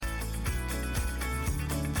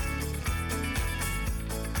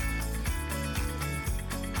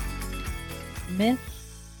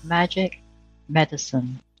myth, magic,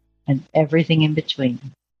 medicine, and everything in between.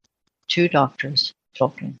 Two doctors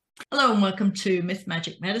talking. Hello and welcome to Myth,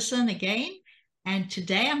 Magic, Medicine again. And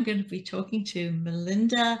today I'm going to be talking to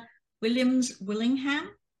Melinda Williams-Willingham.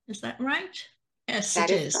 Is that right? Yes, That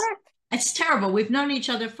it is is. correct. It's terrible. We've known each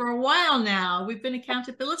other for a while now. We've been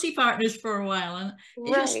accountability partners for a while. And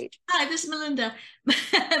Right. hi, this is Melinda.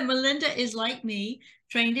 Melinda is like me,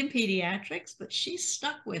 trained in pediatrics, but she's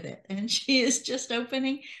stuck with it. And she is just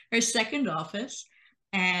opening her second office.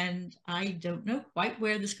 And I don't know quite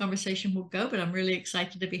where this conversation will go, but I'm really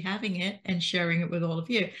excited to be having it and sharing it with all of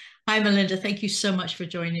you. Hi, Melinda. Thank you so much for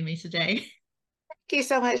joining me today. Thank you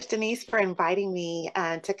so much, Denise, for inviting me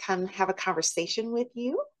to come have a conversation with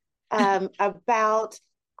you about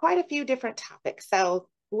quite a few different topics. So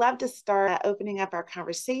love to start opening up our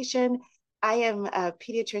conversation. I am a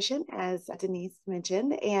pediatrician, as Denise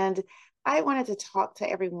mentioned, and I wanted to talk to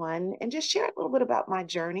everyone and just share a little bit about my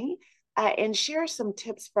journey and share some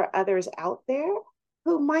tips for others out there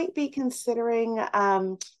who might be considering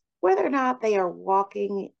whether or not they are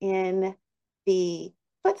walking in the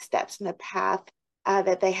footsteps in the path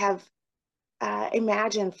that they have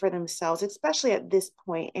imagined for themselves, especially at this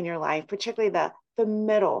point in your life, particularly the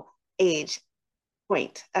middle age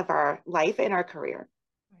point of our life and our career.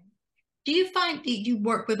 Do you find that you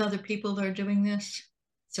work with other people that are doing this?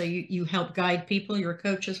 So you help guide people, you're a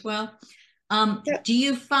coach as well. Do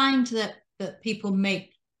you find that people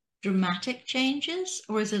make dramatic changes,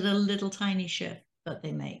 or is it a little tiny shift that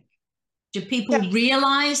they make? Do people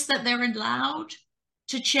realize that they're allowed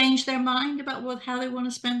to change their mind about how they want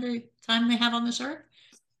to spend the time they have on this earth?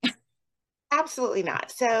 Absolutely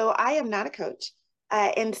not. So I am not a coach.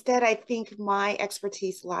 Instead, I think my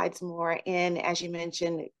expertise lies more in, as you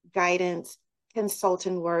mentioned, guidance,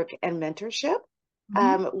 consultant work, and mentorship,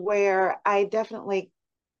 where I definitely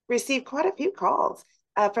receive quite a few calls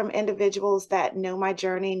from individuals that know my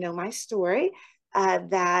journey, know my story,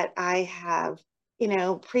 that I have,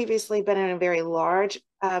 previously been in a very large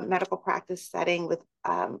medical practice setting with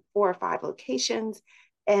 4 or 5 locations,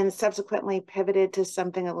 and subsequently pivoted to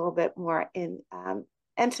something a little bit more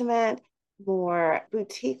intimate, more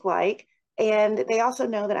boutique-like. And they also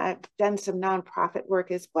know that I've done some nonprofit work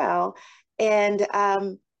as well. And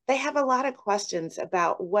they have a lot of questions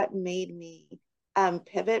about what made me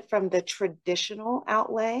pivot from the traditional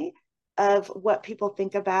outlay of what people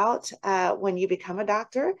think about when you become a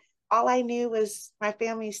doctor. All I knew was my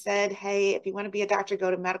family said, hey, if you want to be a doctor, go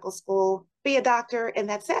to medical school, be a doctor, and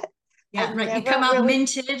that's it. Yeah, right. You come out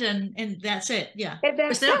minted and that's it. Yeah.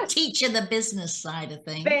 Because they don't teach you the business side of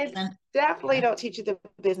things. They definitely don't teach you the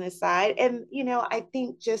business side. And, I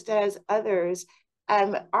think just as others,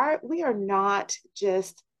 we are not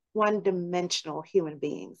just one-dimensional human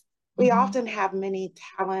beings. We often have many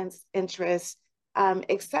talents, interests,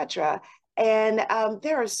 etc. And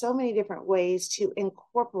there are so many different ways to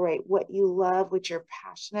incorporate what you love, what you're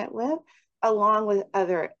passionate with, along with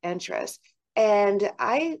other interests. And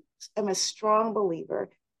I am a strong believer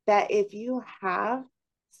that if you have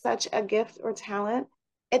such a gift or talent,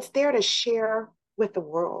 it's there to share with the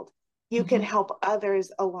world. You can help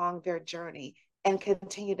others along their journey and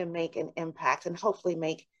continue to make an impact and hopefully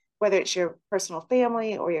make, whether it's your personal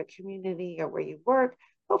family or your community or where you work,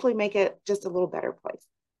 hopefully make it just a little better place.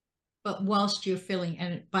 But whilst you're feeling,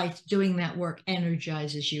 and by doing that work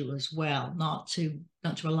energizes you as well, not to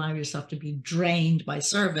allow yourself to be drained by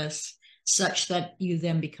service such that you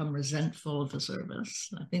then become resentful of the service.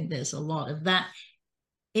 I think there's a lot of that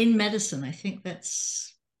in medicine. I think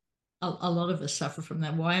that's a lot of us suffer from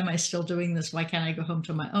that. Why am I still doing this? Why can't I go home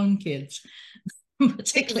to my own kids?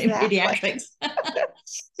 Particularly in pediatrics.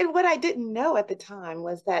 And what I didn't know at the time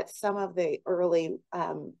was that some of the early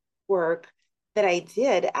work that I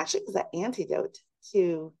did actually was an antidote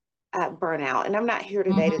to burnout. And I'm not here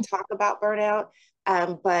today to talk about burnout,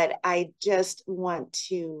 but I just want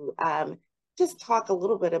to just talk a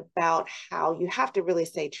little bit about how you have to really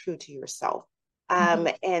stay true to yourself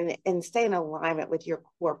and stay in alignment with your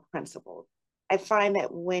core principles. I find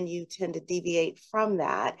that when you tend to deviate from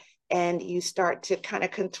that and you start to kind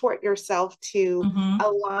of contort yourself to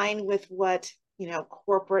align with what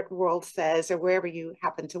corporate world says or wherever you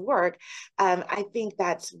happen to work, I think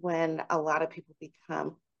that's when a lot of people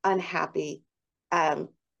become unhappy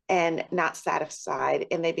and not satisfied,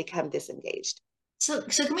 and they become disengaged. So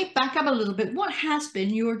can we back up a little bit? What has been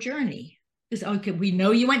your journey? Because okay, we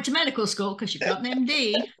know you went to medical school because you got an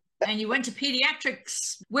MD. And you went to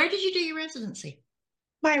pediatrics. Where did you do your residency?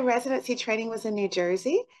 My residency training was in New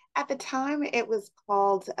Jersey. At the time, it was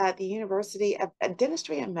called the University of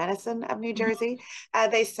Dentistry and Medicine of New Jersey.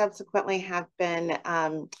 They subsequently have been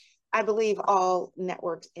I believe all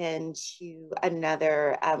networked into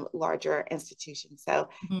another larger institution. So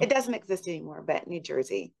it doesn't exist anymore, but New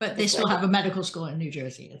Jersey. But they still have a medical school in New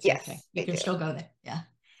Jersey. It's yes, okay. You can do. still go there. Yeah.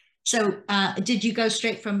 So did you go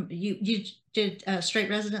straight from, you did straight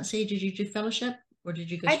residency? Did you do fellowship or did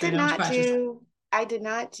you go straight on to practice? I did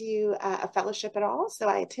not do a fellowship at all. So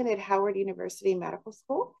I attended Howard University Medical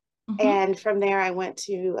School. Mm-hmm. And from there, I went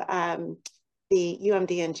to the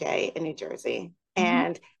UMDNJ in New Jersey. Mm-hmm.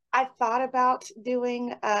 And I thought about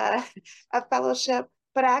doing a fellowship,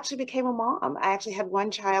 but I actually became a mom. I actually had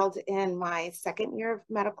one child in my second year of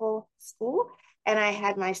medical school, and I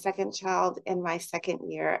had my second child in my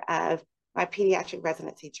second year of my pediatric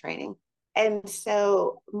residency training. And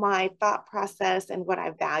so my thought process and what I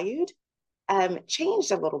valued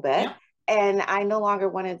changed a little bit. Yeah. And I no longer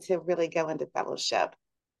wanted to really go into fellowship.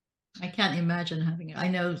 I can't imagine having it. I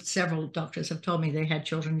know several doctors have told me they had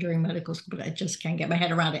children during medical school, but I just can't get my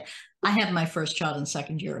head around it. I had my first child in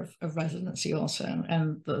second year of residency also,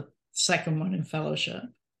 and the second one in fellowship.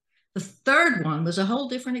 The third one was a whole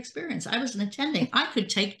different experience. I was an attending. I could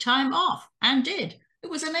take time off and did. It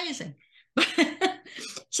was amazing.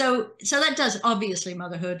 So that does, obviously,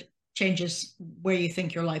 motherhood changes where you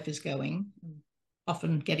think your life is going.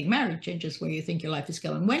 Often getting married changes where you think your life is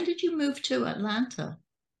going. When did you move to Atlanta?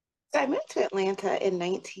 So I moved to Atlanta in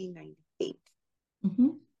 1998. Mm-hmm.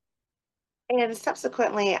 And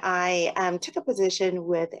subsequently, I took a position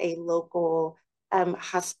with a local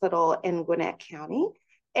hospital in Gwinnett County.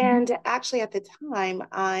 And Mm-hmm. actually, at the time,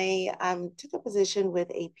 I took a position with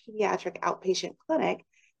a pediatric outpatient clinic,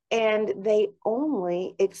 and they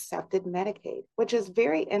only accepted Medicaid, which is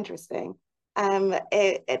very interesting.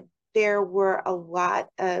 There were a lot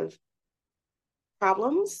of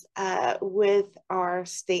problems with our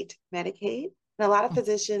state Medicaid. And a lot of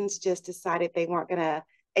physicians just decided they weren't going to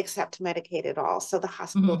accept Medicaid at all. So the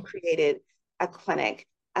hospital Mm-hmm. created a clinic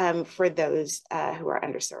for those who are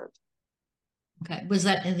underserved. Okay. Was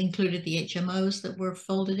that included the HMOs that were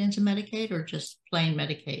folded into Medicaid or just plain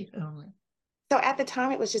Medicaid only? So at the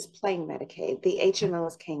time, it was just plain Medicaid. The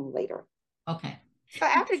HMOs came later. Okay.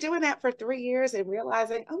 But after doing that for 3 years and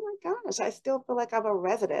realizing, oh my gosh, I still feel like I'm a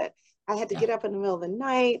resident. I had to get up in the middle of the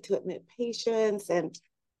night to admit patients. And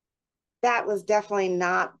that was definitely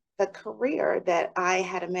not the career that I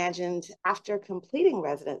had imagined after completing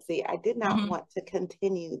residency. I did not want to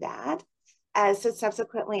continue that. So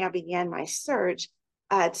subsequently, I began my search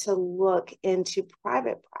to look into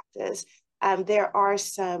private practice. There are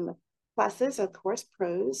some pluses, of course,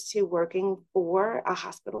 pros to working for a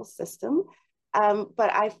hospital system.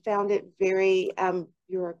 But I found it very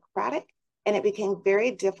bureaucratic, and it became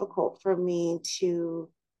very difficult for me to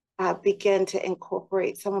begin to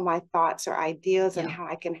incorporate some of my thoughts or ideas on how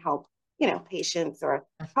I can help, patients or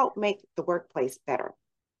help make the workplace better.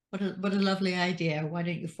 What a lovely idea. Why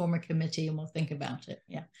don't you form a committee and we'll think about it?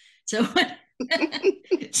 Yeah. So,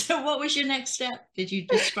 so what was your next step? Did you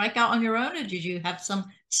just strike out on your own, or did you have some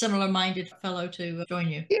similar-minded fellow to join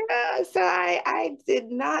you? Yeah, so I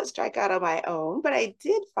did not strike out on my own, but I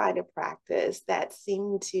did find a practice that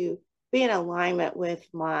seemed to be in alignment with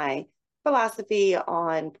my philosophy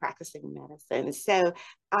on practicing medicine. So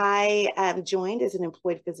I joined as an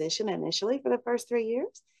employed physician initially for the first 3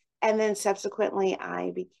 years. And then subsequently,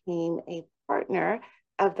 I became a partner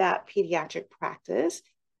of that pediatric practice.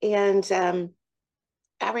 And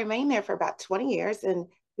I remained there for about 20 years. And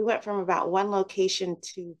we went from about one location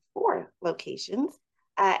to 4 locations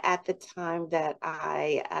at the time that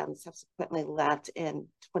I subsequently left in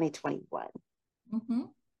 2021. Mm-hmm.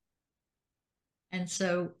 And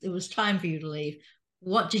so it was time for you to leave.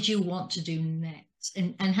 What did you want to do next?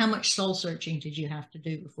 And how much soul searching did you have to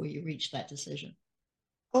do before you reached that decision?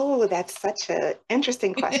 Oh, that's such an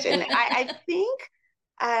interesting question. I think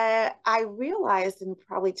I realized in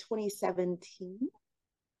probably 2017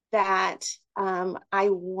 that I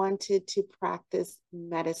wanted to practice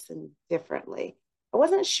medicine differently. I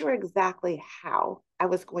wasn't sure exactly how I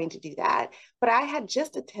was going to do that, but I had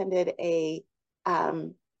just attended a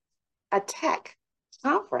tech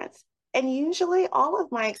conference. And usually all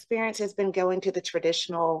of my experience has been going to the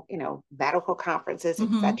traditional, medical conferences,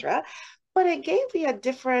 etc. But it gave me a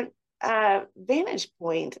different vantage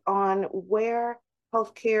point on where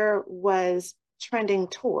healthcare was trending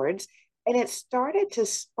towards. And it started to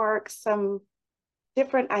spark some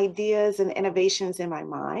different ideas and innovations in my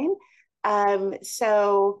mind.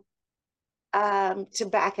 So to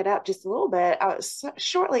back it up just a little bit,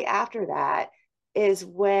 shortly after that is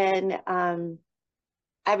when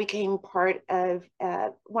I became part of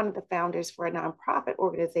one of the founders for a nonprofit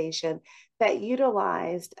organization that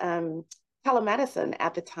utilized telemedicine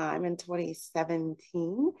at the time in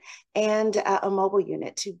 2017 and a mobile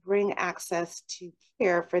unit to bring access to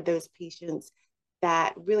care for those patients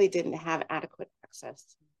that really didn't have adequate access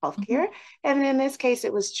to healthcare. And in this case,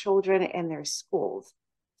 it was children and their schools.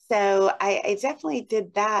 So I definitely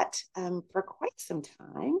did that for quite some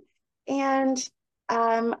time. And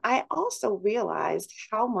I also realized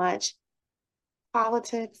how much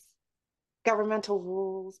politics, governmental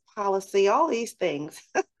rules, policy, all these things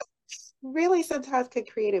really sometimes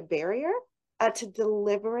could create a barrier to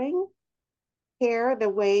delivering care the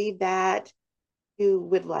way that you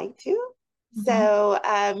would like to. So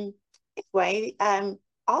anyway,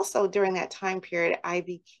 also during that time period, I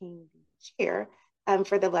became the chair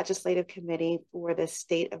for the legislative committee for the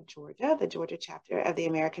state of Georgia, the Georgia chapter of the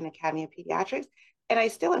American Academy of Pediatrics. And I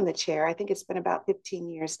still am the chair. I think it's been about 15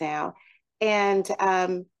 years now. And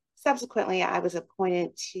subsequently, I was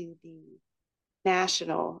appointed to the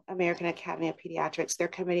National American Academy of Pediatrics, their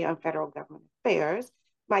Committee on Federal Government Affairs.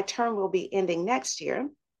 My term will be ending next year.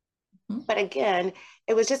 But again,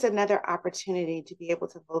 it was just another opportunity to be able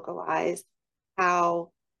to vocalize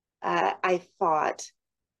how I thought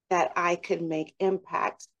that I could make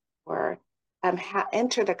impact or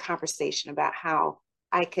enter the conversation about how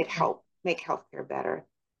I could help make healthcare better.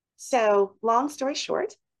 So long story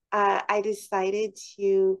short, I decided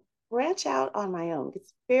to branch out on my own.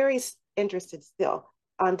 It's very interested still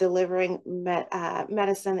on delivering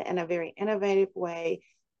medicine in a very innovative way,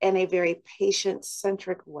 in a very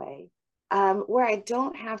patient-centric way, where I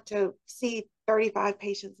don't have to see 35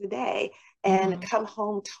 patients a day and come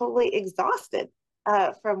home totally exhausted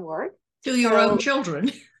from work. To your own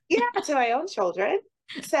children. Yeah, to my own children.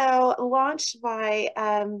 So launched my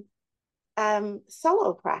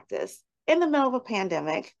solo practice in the middle of a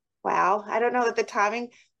pandemic. Wow, I don't know that the timing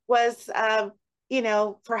was,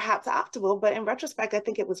 perhaps optimal, but in retrospect, I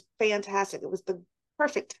think it was fantastic. It was the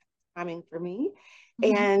perfect timing for me.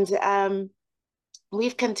 And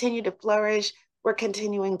we've continued to flourish. We're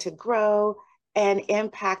continuing to grow and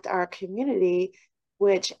impact our community,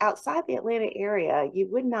 which outside the Atlanta area, you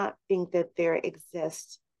would not think that there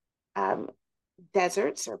exists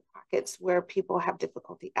deserts or pockets where people have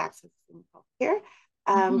difficulty accessing healthcare.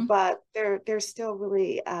 But there still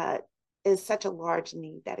really is such a large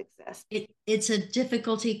need that exists. It's a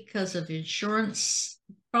difficulty because of insurance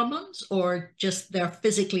problems, or just there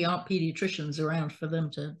physically aren't pediatricians around for them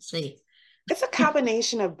to see? It's a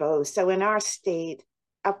combination of both. So in our state,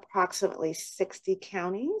 approximately 60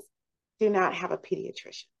 counties do not have a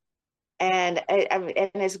pediatrician. And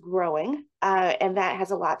it's growing. And that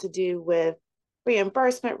has a lot to do with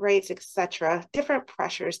reimbursement rates, et cetera, different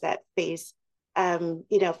pressures that face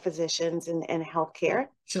physicians and healthcare.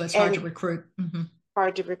 So it's hard to recruit.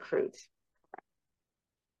 Hard to recruit.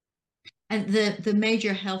 And the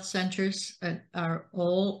major health centers are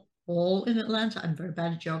all in Atlanta. I'm very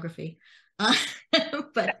bad at geography.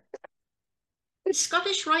 But is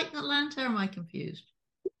Scottish Rite in Atlanta, or am I confused?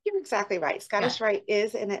 You're exactly right. Scottish Rite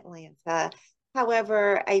is in Atlanta.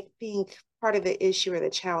 However, I think part of the issue or the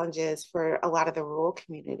challenges for a lot of the rural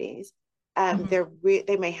communities,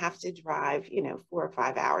 they may have to drive, 4 or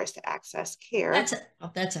 5 hours to access care.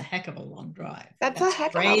 That's a heck of a long drive. That's a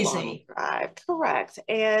heck crazy. Of a long drive. Correct.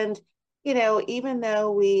 And, even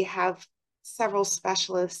though we have several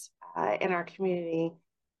specialists in our community,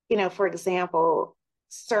 for example,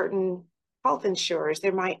 certain health insurers,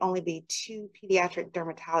 there might only be 2 pediatric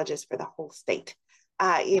dermatologists for the whole state.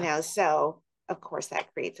 So of course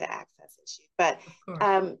that creates an access issue. But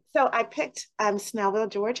so I picked Snellville,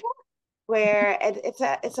 Georgia, where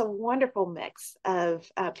it's a wonderful mix of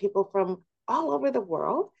people from all over the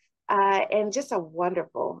world, and just a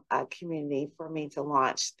wonderful community for me to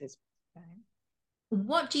launch this.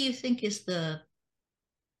 What do you think is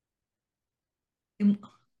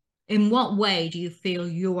in what way do you feel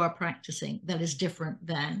you are practicing that is different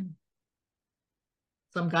than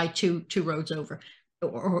some guy two roads over,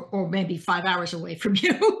 or maybe 5 hours away from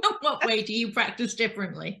you? What way do you practice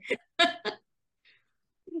differently?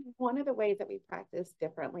 One of the ways that we practice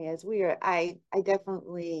differently is I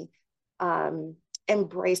definitely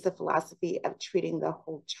embrace the philosophy of treating the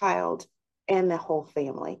whole child and the whole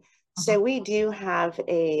family. So we do have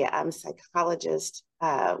a psychologist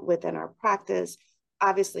within our practice.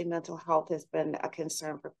 Obviously, mental health has been a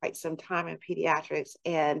concern for quite some time in pediatrics,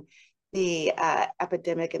 and the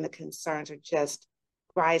epidemic and the concerns are just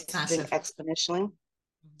rising exponentially.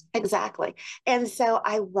 Exactly. And so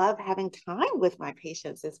I love having time with my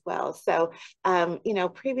patients as well. So,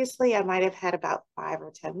 previously I might have had about 5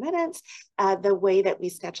 or 10 minutes. The way that we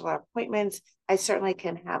schedule our appointments, I certainly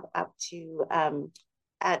can have up to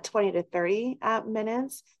 20 to 30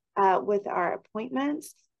 minutes. with our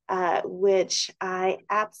appointments, which I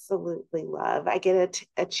absolutely love. I get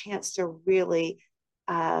a chance to really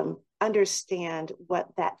understand what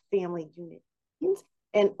that family unit means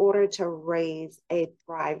in order to raise a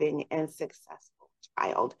thriving and successful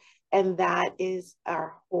child. And that is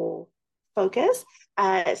our whole focus.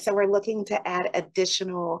 So we're looking to add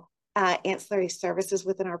additional ancillary services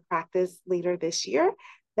within our practice later this year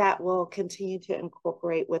that will continue to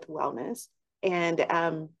incorporate with wellness. And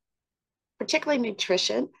particularly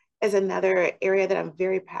nutrition is another area that I'm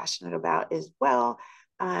very passionate about as well.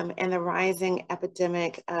 And the rising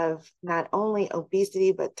epidemic of not only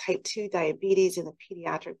obesity, but type 2 diabetes in the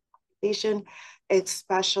pediatric population,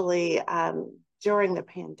 especially during the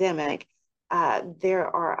pandemic. There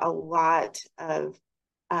are a lot of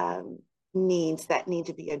needs that need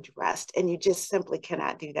to be addressed, and you just simply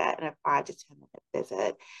cannot do that in a 5 to 10 minute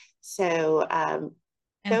visit. So and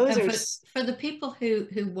for the people who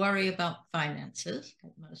worry about finances,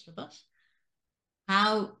 like most of us,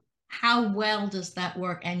 how well does that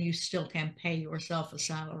work, and you still can pay yourself a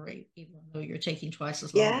salary even though you're taking twice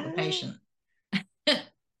as long as a patient?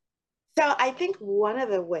 So I think one of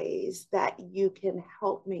the ways that you can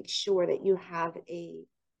help make sure that you have a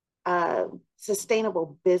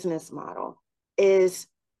sustainable business model is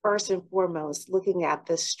first and foremost looking at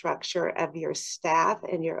the structure of your staff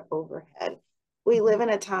and your overhead. We live in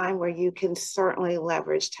a time where you can certainly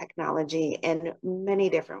leverage technology in many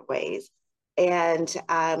different ways, and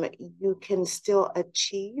you can still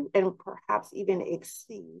achieve and perhaps even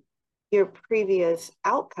exceed your previous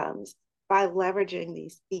outcomes by leveraging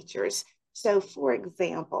these features. So, for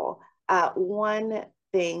example, one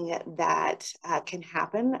thing that can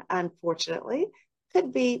happen, unfortunately,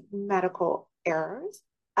 could be medical errors.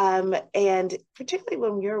 And particularly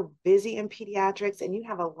when you're busy in pediatrics and you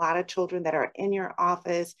have a lot of children that are in your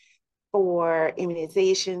office for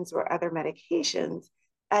immunizations or other medications,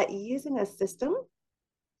 using a system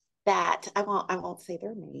that I won't say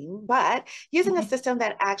their name, but using a system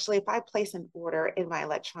that actually, if I place an order in my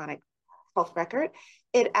electronic health record,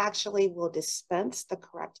 it actually will dispense the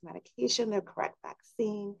correct medication, the correct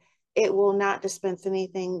vaccine. It will not dispense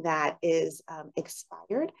anything that is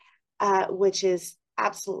expired, which is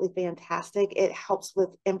absolutely fantastic. It helps with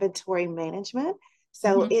inventory management.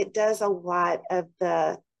 So it does a lot of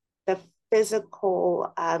the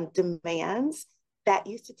physical demands that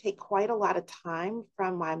used to take quite a lot of time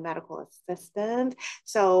from my medical assistant.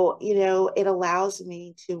 So, it allows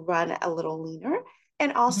me to run a little leaner,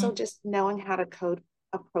 and also just knowing how to code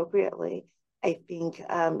appropriately, I think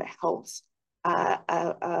helps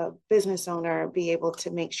a business owner be able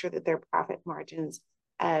to make sure that their profit margins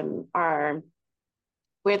are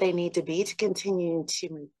where they need to be to continue to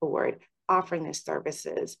move forward, offering the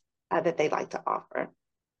services that they like to offer.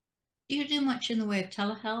 Do you do much in the way of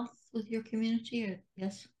telehealth with your community? Or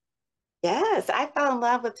yes? Yes, I fell in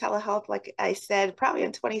love with telehealth, like I said, probably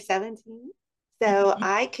in 2017. So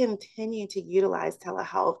I continue to utilize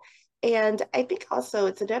telehealth. And I think also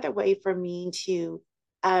it's another way for me to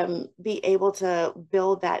be able to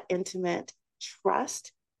build that intimate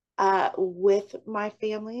trust with my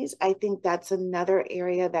families. I think that's another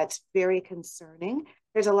area that's very concerning.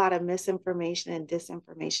 There's a lot of misinformation and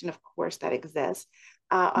disinformation, of course, that exists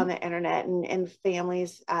on the internet, and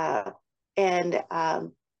families and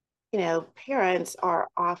parents are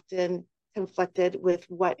often conflicted with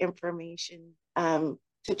what information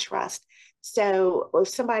to trust. So if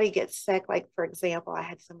somebody gets sick, like for example, I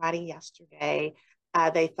had somebody yesterday,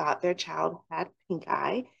 they thought their child had pink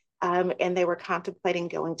eye, and they were contemplating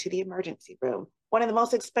going to the emergency room. One of the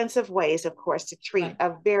most expensive ways, of course, to treat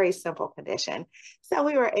a very simple condition. So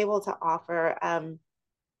we were able to offer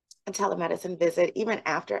a telemedicine visit even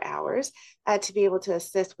after hours to be able to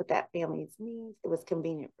assist with that family's needs. It was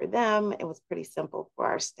convenient for them. It was pretty simple for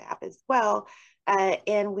our staff as well.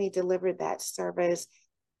 And we delivered that service.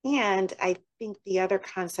 And I think the other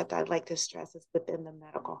concept I'd like to stress is within the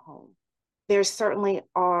medical home. There certainly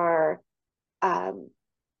are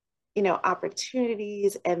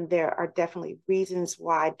opportunities, and there are definitely reasons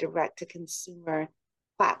why direct to consumer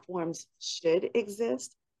platforms should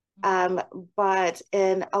exist. But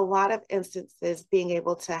in a lot of instances, being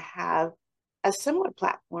able to have a similar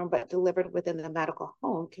platform but delivered within the medical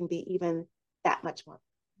home can be even that much more.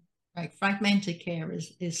 Right. Fragmented care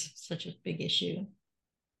is such a big issue.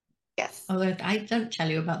 Yes. Although I don't tell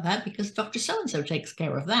you about that because Dr. So-and-so takes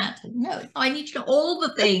care of that. No, I need to know all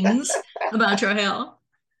the things about your health.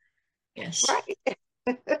 Yes. Right.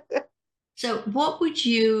 So what would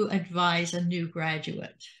you advise a new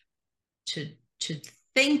graduate to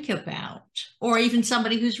think about, or even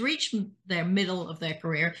somebody who's reached their middle of their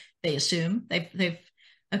career? They assume they've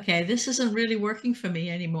okay, this isn't really working for me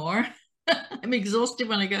anymore. I'm exhausted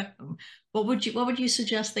when I go home. What would you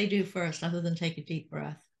suggest they do first other than take a deep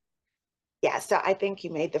breath? Yeah, so I think you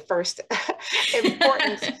made the first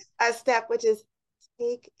important step, which is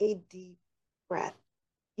take a deep breath.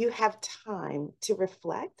 You have time to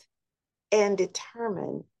reflect and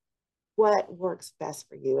determine what works best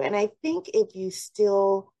for you. And I think if you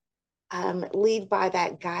still lead by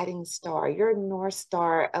that guiding star, your North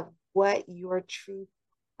Star of what your true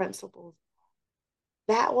principles,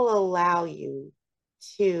 that will allow you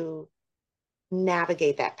to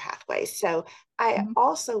navigate that pathway. So I Mhm.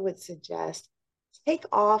 also would suggest take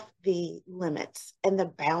off the limits and the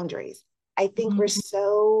boundaries. I think we're Mhm.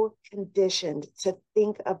 so conditioned to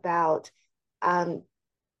think about um,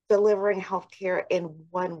 delivering healthcare in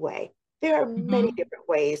one way. There are many Mhm. different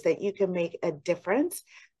ways that you can make a difference,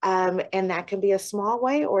 and that can be a small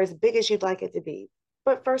way or as big as you'd like it to be.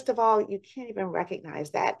 But first of all, you can't even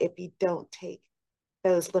recognize that if you don't take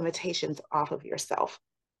those limitations off of yourself.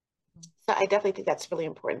 So I definitely think that's really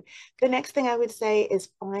important. The next thing I would say is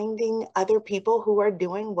finding other people who are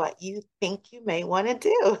doing what you think you may want to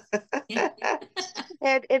do. Yeah.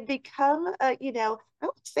 And become, I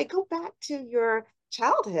would say go back to your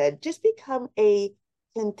childhood. Just become a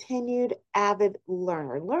continued avid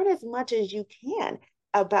learner. Learn as much as you can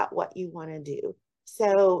about what you want to do.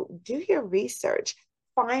 So do your research.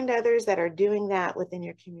 Find others that are doing that within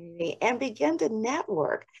your community and begin to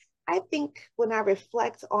network. I think when I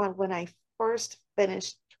reflect on when I first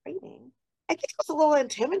finished training, I think I was a little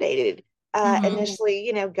intimidated Mhm.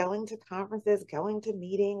 initially, going to conferences, going to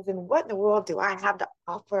meetings, and what in the world do I have to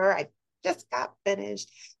offer? I just got finished.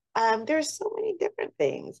 There's so many different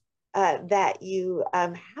things that you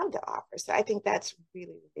have to offer. So I think that's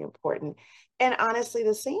really, really important. And honestly,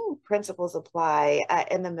 the same principles apply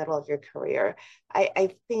in the middle of your career.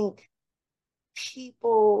 I think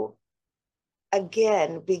people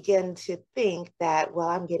again begin to think that, well,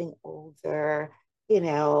 I'm getting older,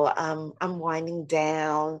 I'm winding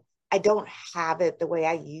down. I don't have it the way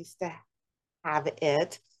I used to have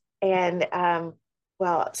it. And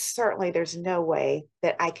well, certainly there's no way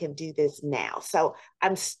that I can do this now. So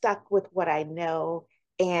I'm stuck with what I know,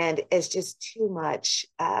 and it's just too much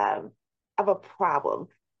of a problem,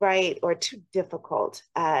 right? Or too difficult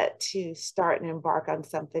to start and embark on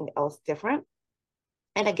something else different.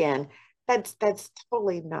 And again, that's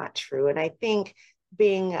totally not true. And I think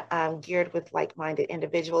being geared with like-minded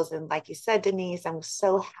individuals, and like you said, Denise, I'm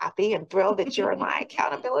so happy and thrilled that you're my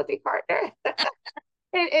accountability partner.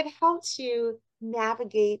 It helps you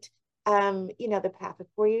navigate, the path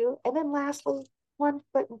before you. And then lastly, one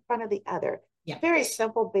foot in front of the other. Yeah. Very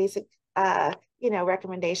simple, basic,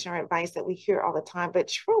 recommendation or advice that we hear all the time, but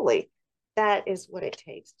truly, that is what it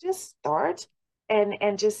takes. Just start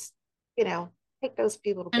and just, take those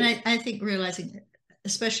few little And baby. I think realizing,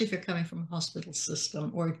 especially if you're coming from a hospital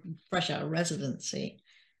system or fresh out of residency,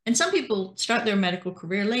 and some people start their medical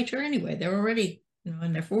career later anyway. They're already,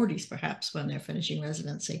 in their 40s perhaps when they're finishing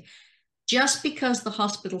residency. Just because the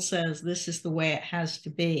hospital says this is the way it has to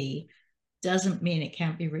be doesn't mean it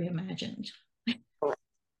can't be reimagined.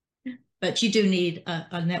 But you do need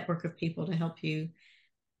a network of people to help you,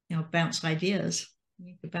 bounce ideas.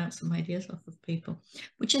 You could bounce some ideas off of people,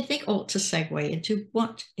 which I think ought to segue into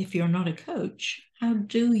what, if you're not a coach, how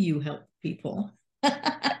do you help people?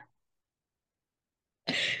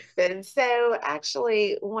 And so,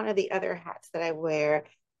 actually, one of the other hats that I wear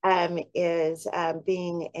is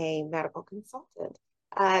being a medical consultant.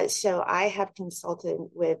 So, I have consulted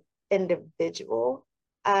with individual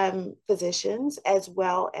physicians as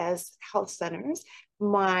well as health centers.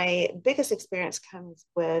 My biggest experience comes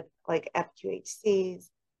with like FQHCs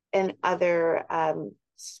and other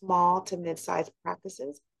small to mid-sized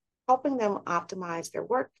practices, helping them optimize their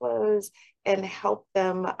workflows and help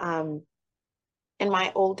them. In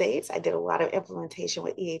my old days, I did a lot of implementation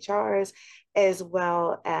with EHRs as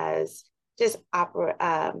well as just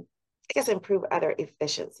I guess improve other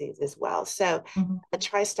efficiencies as well. So, Mhm.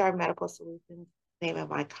 TriStar Medical Solutions, name of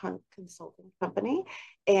my consulting company,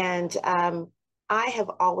 and I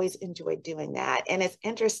have always enjoyed doing that. And it's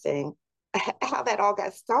interesting how that all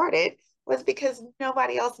got started was because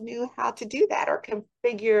nobody else knew how to do that or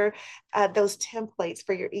configure those templates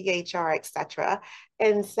for your EHR, et cetera.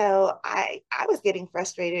 And so I was getting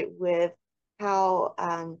frustrated with how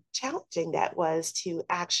challenging that was to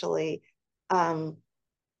actually um,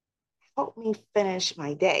 help me finish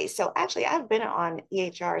my day. So actually, I've been on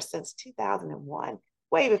EHR since 2001,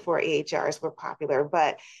 way before EHRs were popular,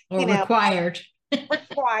 but Or you know, required.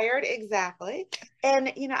 required exactly.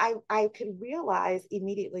 And I could realize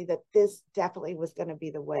immediately that this definitely was going to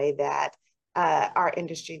be the way that our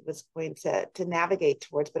industry was going to navigate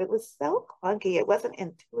towards, but it was so clunky. It wasn't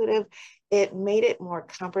intuitive. It made it more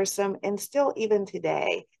cumbersome. And still, even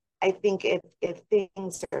today, I think if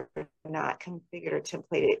things are not configured or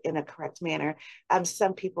templated in a correct manner,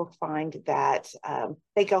 some people find that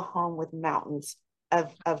they go home with mountains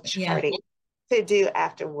of charting to do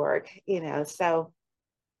after work, So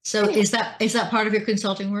anyway, is that part of your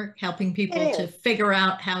consulting work, helping it people to is. figure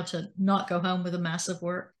out how to not go home with a massive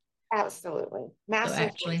work? Absolutely. So Massive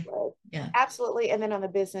actually, workload. yeah. Absolutely. And then on the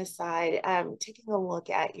business side, taking a look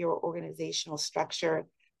at your organizational structure,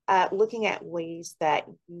 looking at ways that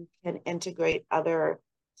you can integrate other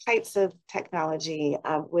types of technology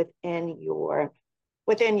within your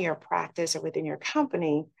practice or within your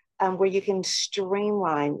company, where you can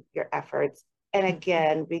streamline your efforts and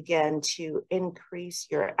again begin to increase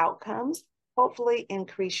your outcomes, hopefully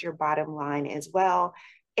increase your bottom line as well.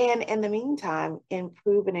 And in the meantime,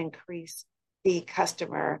 improve and increase the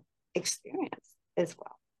customer experience as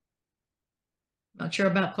well. Not sure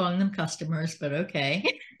about calling them customers, but okay.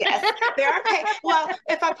 Yes, they are paid. Well,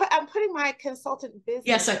 I'm putting my consultant business.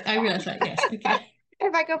 Yes, I realize that. Yes, okay.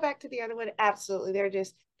 If I go back to the other one, absolutely.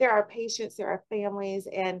 There are patients, there are families.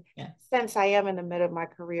 And since I am in the middle of my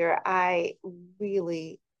career, I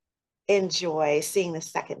really enjoy seeing the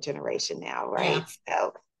second generation now, right? Yeah.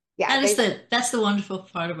 So yeah, that's the wonderful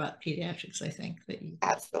part about pediatrics, I think, that you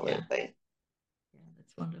absolutely. Yeah,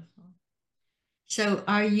 that's wonderful. So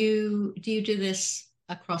do you do this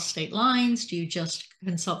across state lines? Do you just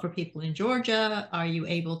consult for people in Georgia? Are you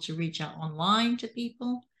able to reach out online to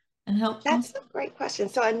people and help them? That's a great question.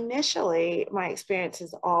 So initially, my experience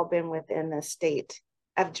has all been within the state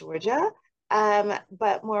of Georgia.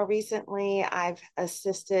 But more recently, I've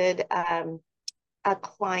assisted a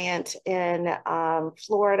client in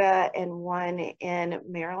Florida and one in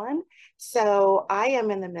Maryland. So I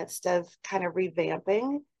am in the midst of kind of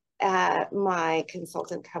revamping my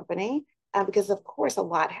consultant company. Because of course a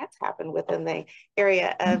lot has happened within the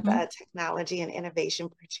area of technology and innovation,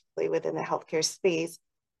 particularly within the healthcare space.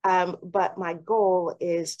 But my goal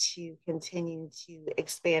is to continue to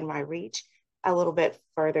expand my reach a little bit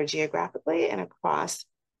further geographically and across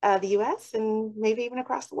the US and maybe even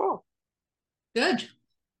across the world. Good.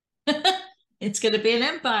 It's going to be an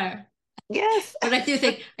empire. Yes. But I do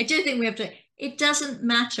think we have to, it doesn't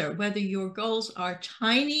matter whether your goals are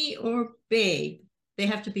tiny or big. They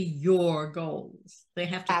have to be your goals. They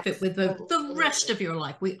have to fit with the rest of your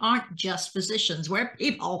life. We aren't just physicians, we're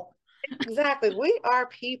people. Exactly. We are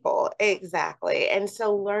people. Exactly. And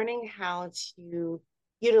so learning how to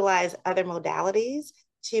utilize other modalities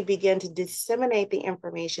to begin to disseminate the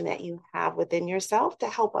information that you have within yourself to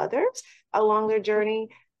help others along their journey.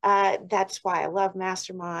 That's why I love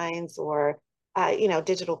masterminds or,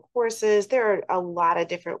 digital courses. There are a lot of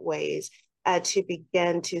different ways to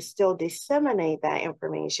begin to still disseminate that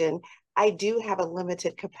information. I do have a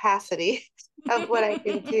limited capacity of what I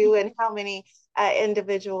can do and how many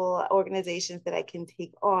individual organizations that I can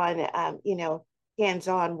take on,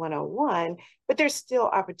 hands-on one-on-one, but there's still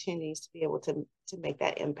opportunities to be able to make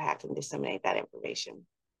that impact and disseminate that information.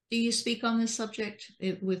 Do you speak on this subject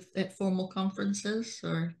at formal conferences,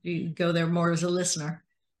 or do you go there more as a listener?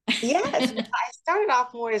 Yes, I started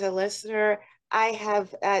off more as a listener. I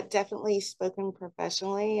have definitely spoken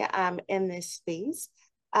professionally in this space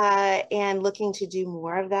and looking to do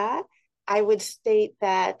more of that. I would state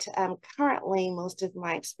that currently most of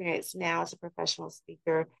my experience now as a professional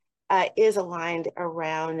speaker is aligned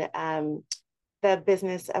around the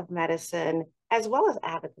business of medicine as well as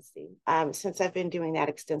advocacy, since I've been doing that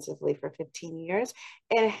extensively for 15 years,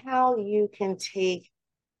 and how you can take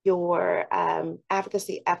your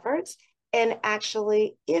advocacy efforts and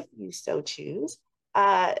actually, if you so choose,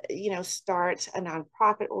 start a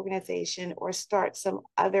nonprofit organization or start some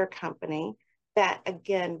other company that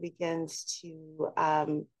again begins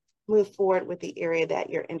to move forward with the area that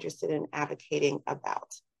you're interested in advocating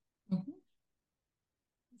about. Mm-hmm.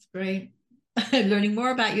 That's great. Learning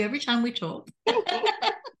more about you every time we talk.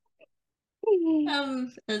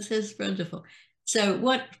 This is wonderful. So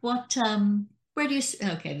where do you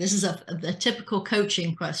okay, this is a typical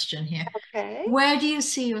coaching question here. Okay. Where do you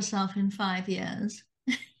see yourself in 5 years?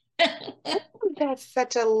 That's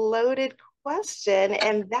such a loaded question.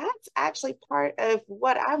 And that's actually part of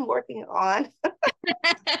what I'm working on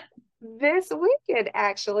this weekend,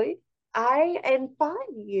 actually. In 5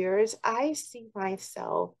 years, I see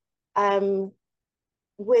myself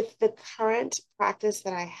with the current practice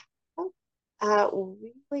that I have,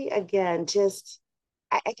 really, again, just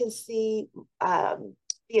I can see the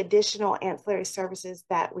additional ancillary services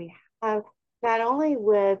that we have, not only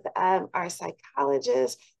with our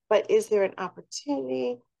psychologists, but is there an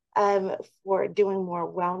opportunity for doing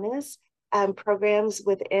more wellness programs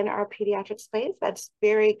within our pediatric space? That's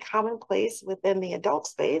very commonplace within the adult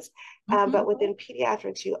space, but within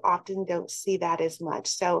pediatrics, you often don't see that as much.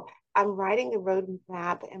 So I'm writing the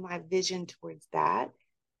roadmap and my vision towards that.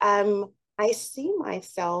 I see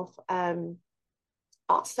myself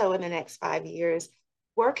also in the next 5 years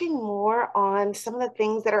working more on some of the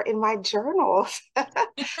things that are in my journals. I've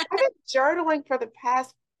been journaling for the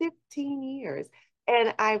past 15 years,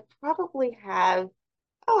 and I probably have,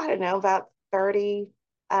 I don't know, about 30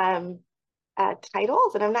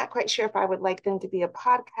 titles, and I'm not quite sure if I would like them to be a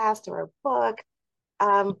podcast or a book,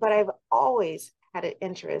 but I've always had an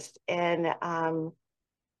interest in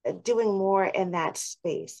doing more in that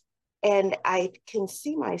space. And I can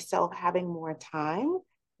see myself having more time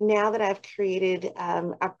now that I've created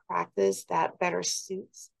a practice that better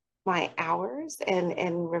suits my hours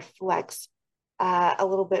and reflects a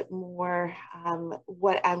little bit more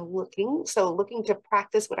what I'm looking. So looking to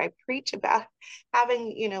practice what I preach about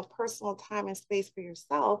having, personal time and space for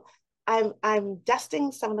yourself. I'm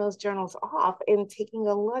dusting some of those journals off and taking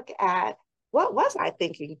a look at what was I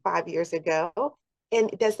thinking 5 years ago? And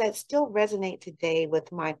does that still resonate today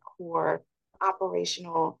with my core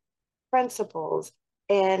operational principles?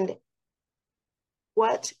 And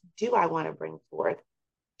what do I want to bring forth?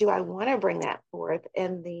 Do I want to bring that forth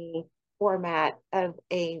in the format of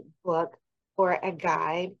a book or a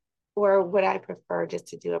guide, or would I prefer just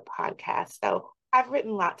to do a podcast? So I've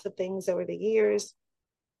written lots of things over the years,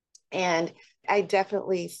 and I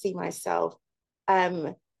definitely see myself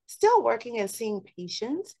still working and seeing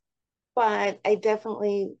patients, but I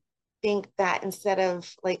definitely think that instead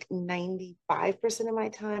of like 95% of my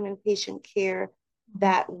time in patient care,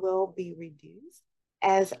 that will be reduced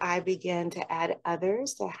as I begin to add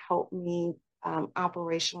others to help me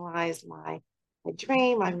operationalize my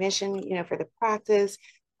dream, my mission, for the practice.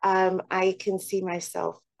 I can see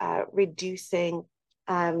myself reducing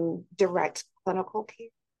direct clinical care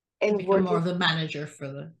and become more of the manager for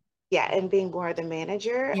the. Yeah, and being more of the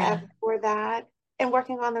manager for that, and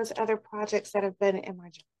working on those other projects that have been in my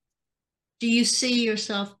job. Do you see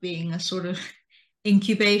yourself being a sort of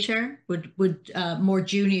incubator? Would more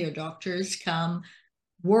junior doctors come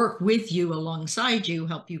work with you alongside you,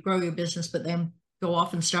 help you grow your business, but then go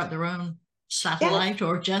off and start their own satellite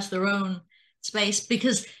or just their own space?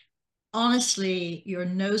 Because honestly, your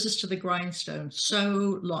nose is to the grindstone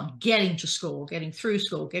so long, getting to school, getting through,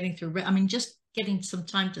 just getting some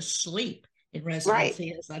time to sleep in residency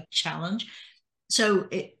is a challenge. So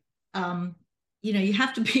you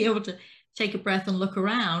have to be able to take a breath and look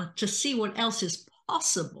around to see what else is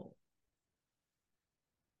possible.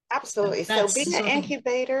 Absolutely. So being an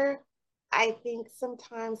incubator, I think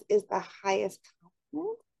sometimes is the highest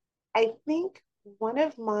compliment. I think one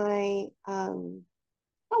of my, I don't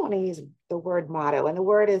want to use the word motto, and the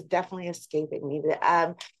word is definitely escaping me.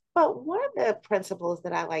 But one of the principles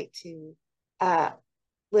that I like to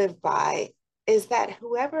live by is that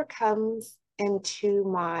whoever comes into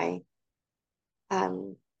my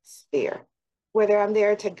sphere, whether I'm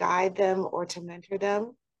there to guide them or to mentor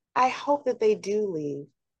them, I hope that they do leave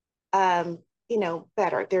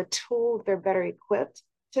better. They're tooled, they're better equipped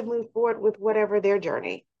to move forward with whatever their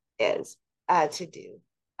journey is to do.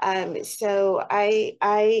 So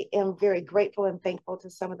I am very grateful and thankful to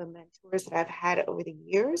some of the mentors that I've had over the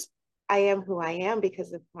years. I am who I am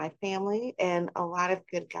because of my family and a lot of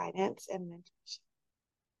good guidance and mentorship.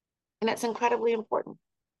 And that's incredibly important.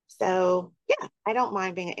 So yeah, I don't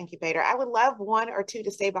mind being an incubator. I would love one or two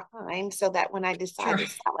to stay behind so that when I decide to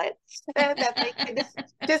sell it, that they can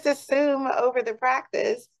just assume over the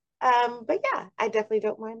practice. But yeah, I definitely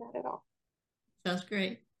don't mind that at all. Sounds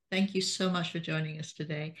great. Thank you so much for joining us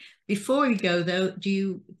today. Before we go though,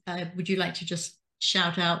 would you like to just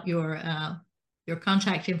shout out your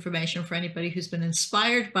contact information for anybody who's been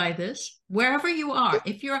inspired by this, wherever you are?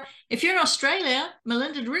 If you're in Australia,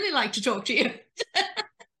 Melinda would really like to talk to you.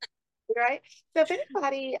 Right. So if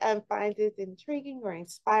anybody finds this intriguing or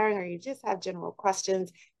inspiring, or you just have general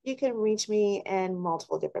questions, you can reach me in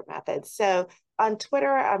multiple different methods. So on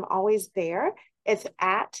Twitter, I'm always there. It's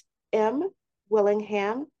at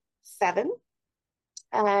mwillingham7.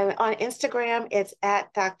 On Instagram, it's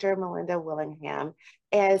at Dr. Melinda Willingham.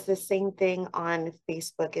 As the same thing on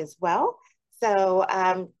Facebook as well. So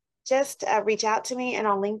just reach out to me. And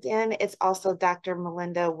on LinkedIn, it's also Dr.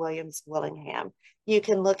 Melinda Williams Willingham. You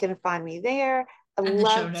can look and find me there. And the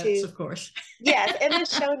show notes, of course. Yes, and the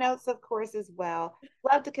show notes, of course, as well.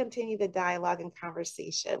 Love to continue the dialogue and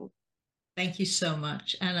conversation. Thank you so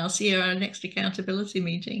much. And I'll see you at our next accountability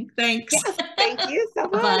meeting. Thanks. Yes, thank you so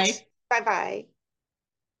much. Bye-bye.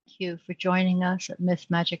 you for joining us at Myth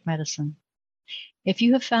Magic Medicine. If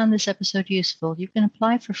you have found this episode useful, you can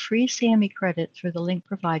apply for free CME credit through the link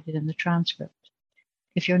provided in the transcript.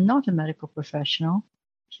 If you're not a medical professional,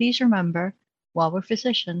 please remember, while we're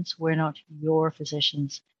physicians, we're not your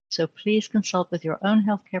physicians. So please consult with your own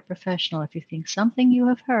healthcare professional if you think something you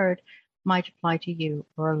have heard might apply to you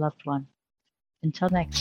or a loved one. Until next